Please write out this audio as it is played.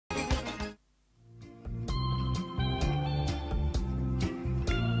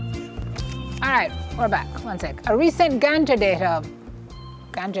All right, we're back. One sec. A recent Ganja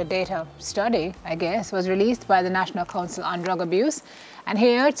data study, I guess, was released by the National Council on Drug Abuse. And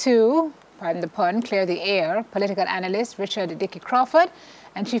here to, pardon the pun, clear the air, political analyst Richard Dickey Crawford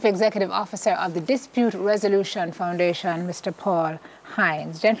and Chief Executive Officer of the Dispute Resolution Foundation, Mr. Paul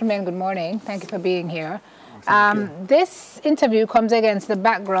Hines. Gentlemen, good morning. Thank you for being here. This interview comes against the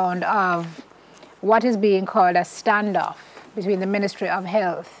background of what is being called a standoff between the Ministry of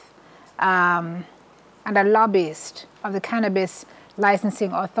Health and a lobbyist of the Cannabis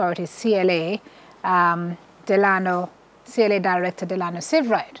Licensing Authority, CLA, CLA Director Delano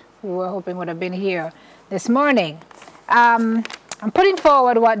Sivrite, who we're hoping would have been here this morning. I'm putting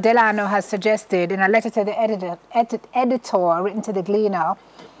forward what Delano has suggested in a letter to the editor written to the Gleaner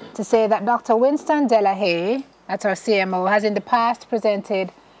to say that Dr. Winston Delahaye, that's our CMO, has in the past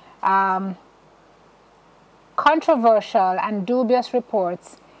presented controversial and dubious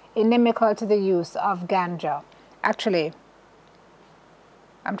reports inimical to the use of ganja. Actually,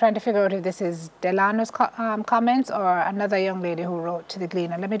 I'm trying to figure out if this is Delano's comments or another young lady who wrote to the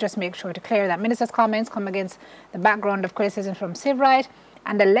Gleaner. Let me just make sure to clear that. Minister's comments come against the background of criticism from Sivrite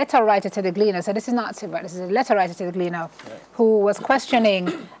and the letter writer to the Gleaner. So this is not Sivrite, this is a letter writer to the Gleaner, who was questioning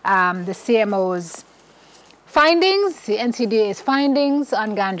the CMO's findings, the NCDA's findings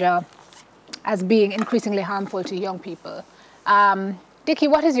on ganja as being increasingly harmful to young people. Dickey,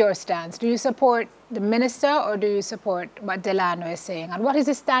 what is your stance? Do you support the minister or do you support what Delano is saying? And what is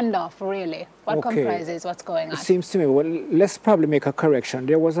the standoff, really? What comprises what's going on? It seems to me, well, let's probably make a correction.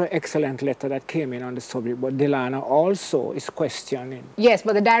 There was an excellent letter that came in on the subject, but Delano also is questioning. Yes,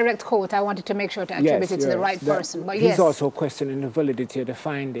 but the direct quote, I wanted to make sure to attribute it to the right person. But he's also questioning the validity of the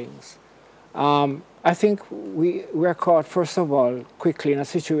findings. I think we are caught, first of all, quickly in a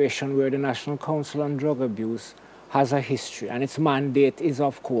situation where the National Council on Drug Abuse has a history, and its mandate is,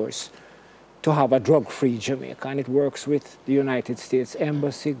 of course, to have a drug-free Jamaica, and it works with the United States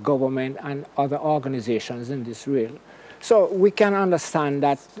Embassy, government, and other organizations in this realm. So we can understand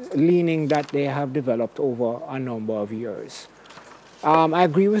that leaning that they have developed over a number of years. I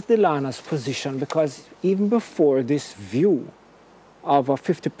agree with Delano's position because even before this view of a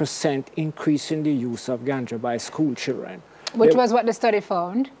 50% increase in the use of ganja by school children. Which was what the study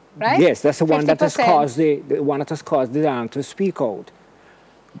found, right? Yes, that's the one that has caused the one that has caused Delano to speak out.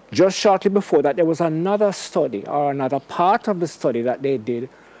 Just shortly before that, there was another study, or another part of the study that they did,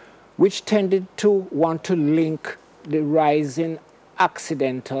 which tended to want to link the rise in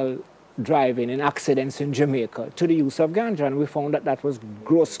accidental driving and accidents in Jamaica to the use of ganja, and we found that that was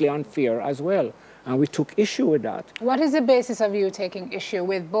grossly unfair as well. And we took issue with that. What is the basis of you taking issue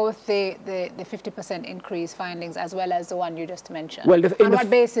with both the 50% increase findings as well as the one you just mentioned? Well, on what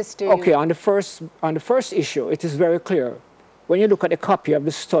basis do you... Okay, on the first issue, it is very clear. When you look at a copy of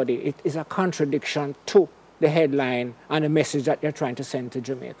the study, it is a contradiction to the headline and the message that they're trying to send to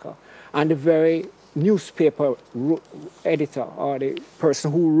Jamaica. And the very newspaper editor or the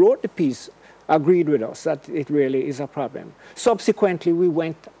person who wrote the piece agreed with us that it really is a problem. Subsequently, we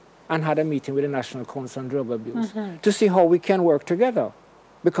went and had a meeting with the National Council on Drug Abuse to see how we can work together,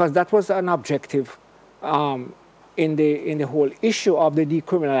 because that was an objective in the whole issue of the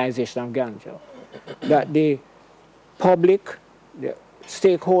decriminalization of ganja, that the public, the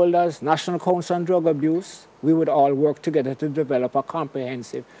stakeholders, National Council on Drug Abuse, we would all work together to develop a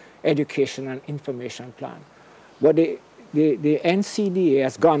comprehensive education and information plan. But the NCDA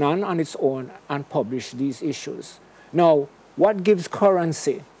has gone on its own and published these issues. Now, what gives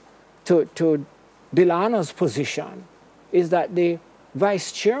currency to Delano's position is that the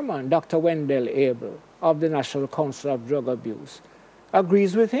Vice Chairman, Dr. Wendell Abel, of the National Council of Drug Abuse,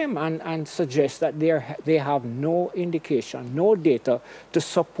 agrees with him and suggests that they have no indication, no data to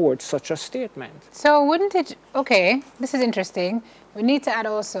support such a statement. So wouldn't it, okay, this is interesting. We need to add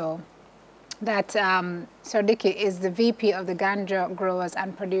also that Sir Dickey is the VP of the Ganja Growers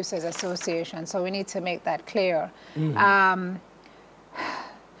and Producers Association, so we need to make that clear.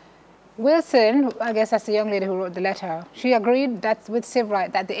 Wilson, I guess that's the young lady who wrote the letter, she agreed that with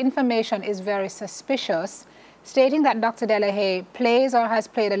Sivrite that the information is very suspicious, stating that Dr. Delahaye plays or has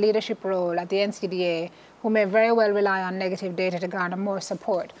played a leadership role at the NCDA, who may very well rely on negative data to garner more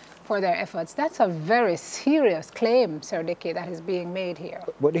support for their efforts. That's a very serious claim, Sir Dickey, that is being made here.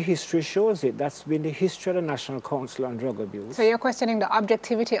 But the history shows it. That's been the history of the National Council on Drug Abuse. So you're questioning the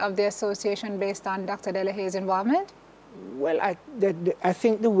objectivity of the association based on Dr. Delahaye's involvement? Well, I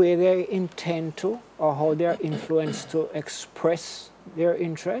think the way they intend to, or how they're influenced to express their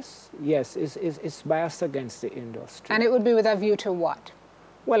interests, yes, is biased against the industry. And it would be with a view to what?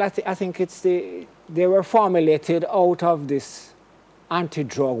 Well, I think they were formulated out of this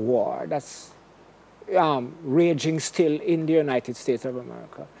anti-drug war that's raging still in the United States of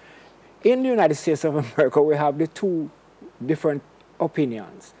America. In the United States of America, we have the two different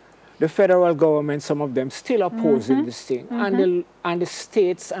opinions. The federal government, some of them still opposing this thing, and the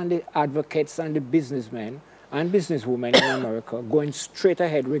states and the advocates and the businessmen and businesswomen in America going straight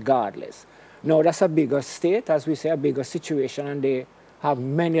ahead regardless. Now, that's a bigger state, as we say, a bigger situation, and they have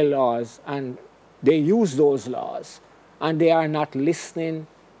many laws, and they use those laws, and they are not listening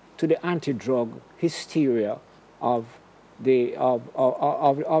to the anti-drug hysteria of the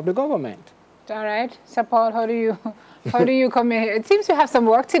government. All right. So, Paul, how do you come in here? It seems you have some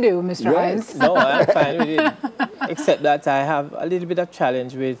work to do, Mr. Hines. No, I'm fine with it. Except that I have a little bit of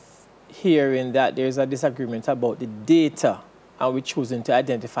challenge with hearing that there's a disagreement about the data and we're choosing to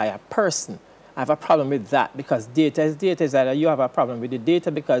identify a person. I have a problem with that because data is data. Is that you have a problem with the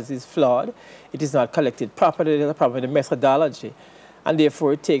data because it's flawed, it is not collected properly, there's a problem with the methodology. And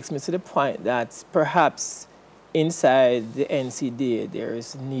therefore, it takes me to the point that perhaps inside the NCDA, there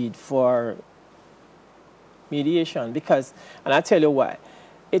is need for mediation because, and I'll tell you why,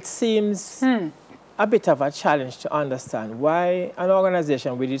 it seems a bit of a challenge to understand why an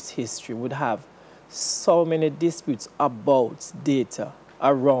organization with its history would have so many disputes about data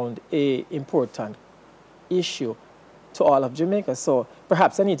around an important issue to all of Jamaica. So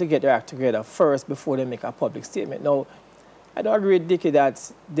perhaps I need to get their act together first before they make a public statement. Now, I don't agree with Dickie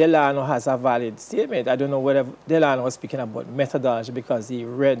that Delano has a valid statement. I don't know whether Delano was speaking about methodology because he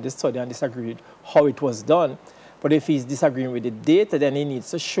read the study and disagreed how it was done. But if he's disagreeing with the data, then he needs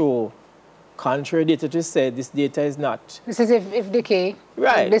to show contrary data to say this data is not. This is if Dickie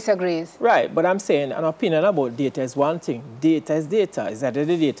disagrees. Right, but I'm saying an opinion about data is one thing. Data is data. Is that the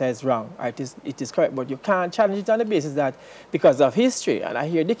data is wrong or it is correct, but you can't challenge it on the basis that because of history. And I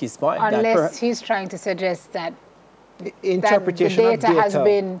hear Dickie's point. Unless he's trying to suggest that the interpretation that the data has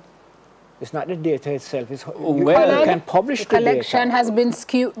been. It's not the data itself. It's you can publish the collection data. has been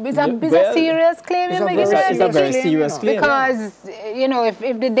skewed. It's a serious claim. It's a very serious claim. Because, you know, if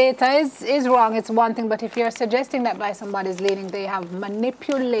the data is wrong, it's one thing. But if you're suggesting that by somebody's leading, they have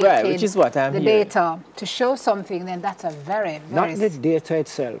manipulated which is what I'm the hearing. data to show something, then that's a very, very... Not the data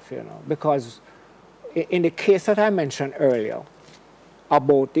itself, you know, because in the case that I mentioned earlier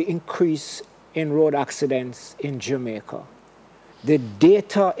about the increase in road accidents in Jamaica, the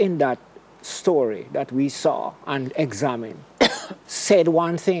data in that story that we saw and examined said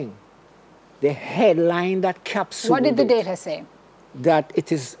one thing. The headline that capsuled What did the data say? That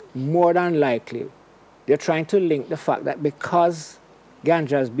it is more than likely. They're trying to link the fact that because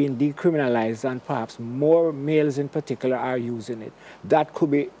ganja has been decriminalized and perhaps more males in particular are using it, that could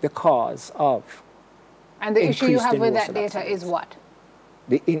be the cause of. And the issue you have with that data is what?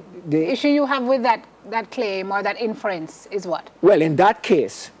 The issue you have with that claim or that inference is what? Well, in that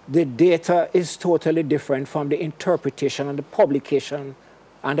case, the data is totally different from the interpretation and the publication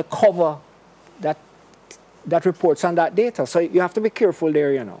and the cover that reports on that data. So you have to be careful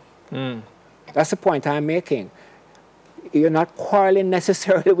there, you know. That's the point I'm making. You're not quarreling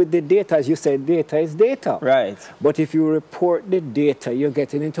necessarily with the data. As you said, data is data. Right. But if you report the data, you're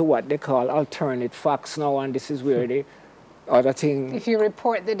getting into what they call alternate facts now, and this is where the other thing... If you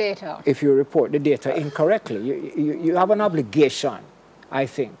report the data. If you report the data incorrectly, you have an obligation, I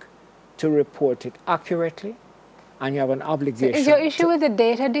think, to report it accurately, and you have an obligation... So is your issue with the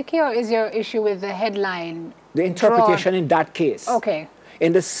data, Dickie, or is your issue with the headline? The interpretation in that case. Okay.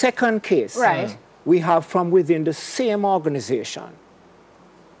 In the second case, we have from within the same organization.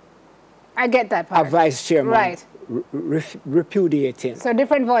 I get that part. A vice chairman. Right. Repudiating. So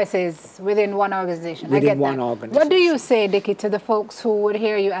different voices within one organization. Within I get one that. organization. What do you say, Dickie, to the folks who would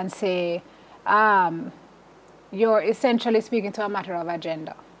hear you and say, you're essentially speaking to a matter of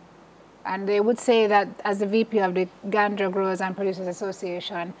agenda? And they would say that as the VP of the Ganja Growers and Producers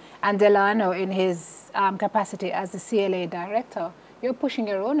Association and Delano in his capacity as the CLA director, you're pushing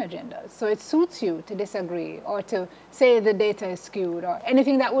your own agendas. So it suits you to disagree or to say the data is skewed or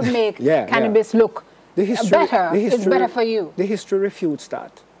anything that would make cannabis look better. It's better for you. The history refutes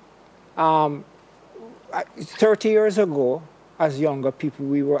that. 30 years ago, as younger people,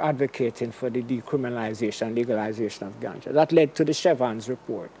 we were advocating for the decriminalization, legalization of ganja. That led to the Chevans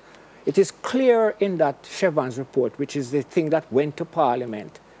report. It is clear in that Chevans report, which is the thing that went to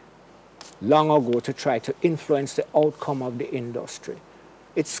Parliament long ago to try to influence the outcome of the industry.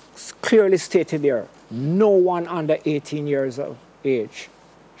 It's clearly stated there, no one under 18 years of age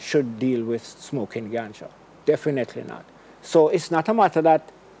should deal with smoking ganja. Definitely not. So it's not a matter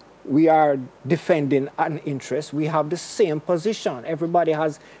that we are defending an interest. We have the same position.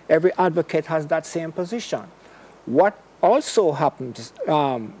 Every advocate has that same position. What also happens,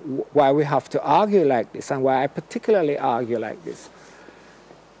 why we have to argue like this, and why I particularly argue like this.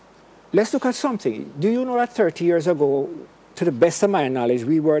 Let's look at something. Do you know that 30 years ago, to the best of my knowledge,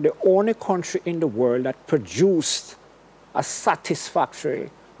 we were the only country in the world that produced a satisfactory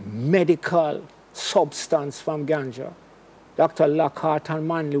medical substance from ganja? Dr. Lockhart and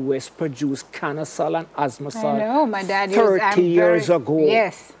Manley West produced Canasol and Asmasol. I know, my dad used 30 years ago.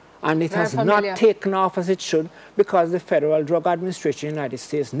 Yes. And it has not taken off as it should because the Federal Drug Administration in the United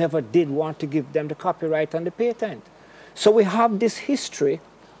States never did want to give them the copyright and the patent. So we have this history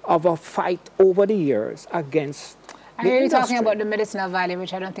of a fight over the years against I hear you talking about the medicinal value,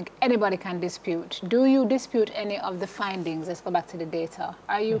 which I don't think anybody can dispute. Do you dispute any of the findings? Let's go back to the data.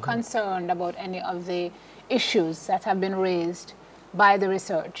 Are you concerned about any of the issues that have been raised by the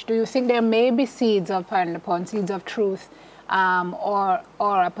research? Do you think there may be seeds of, pardon the pun, seeds of truth or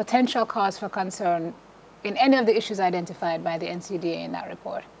a potential cause for concern in any of the issues identified by the NCDA in that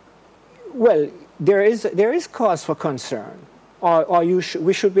report? Well, there is cause for concern.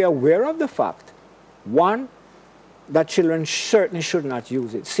 We should be aware of the fact, one, that children certainly should not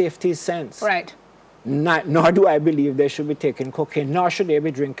use it. Safety is sense. Right. Nor do I believe they should be taking cocaine, nor should they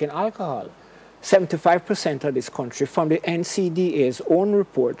be drinking alcohol. 75% of this country, from the NCDA's own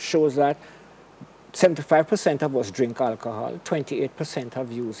report, shows that 75% of us drink alcohol, 28%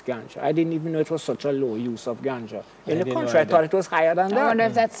 have used ganja. I didn't even know it was such a low use of ganja in the country. I thought it was higher than that. I wonder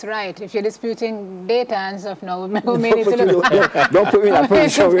if that's right. If you're disputing data and stuff now, we may need to look. Don't put me in that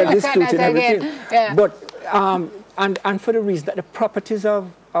position. We're disputing everything. Yeah. But, and for the reason that the properties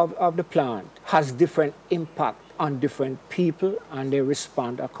of the plant has different impact on different people, and they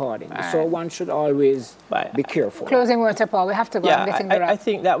respond accordingly. Right. So one should always be careful. Closing words, Paul. We have to go. I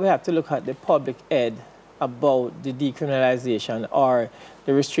think that we have to look at the public ed about the decriminalization or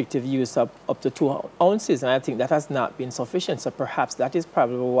the restrictive use of up to 2 ounces, and I think that has not been sufficient. So perhaps that is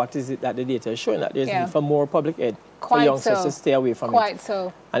probably what is it that the data is showing, that there's need for more public ed for youngsters to stay away from it. Quite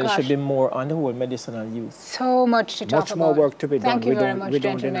so. And it should be more on the whole medicinal use. So much to talk about. Much more work to be done. Thank you very much,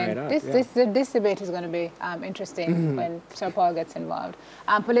 gentlemen. This debate is going to be interesting when Sir Paul gets involved.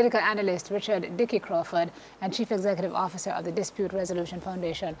 Political analyst Richard Dickey Crawford and Chief Executive Officer of the Dispute Resolution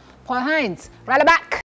Foundation, Paul Hines. Rally back!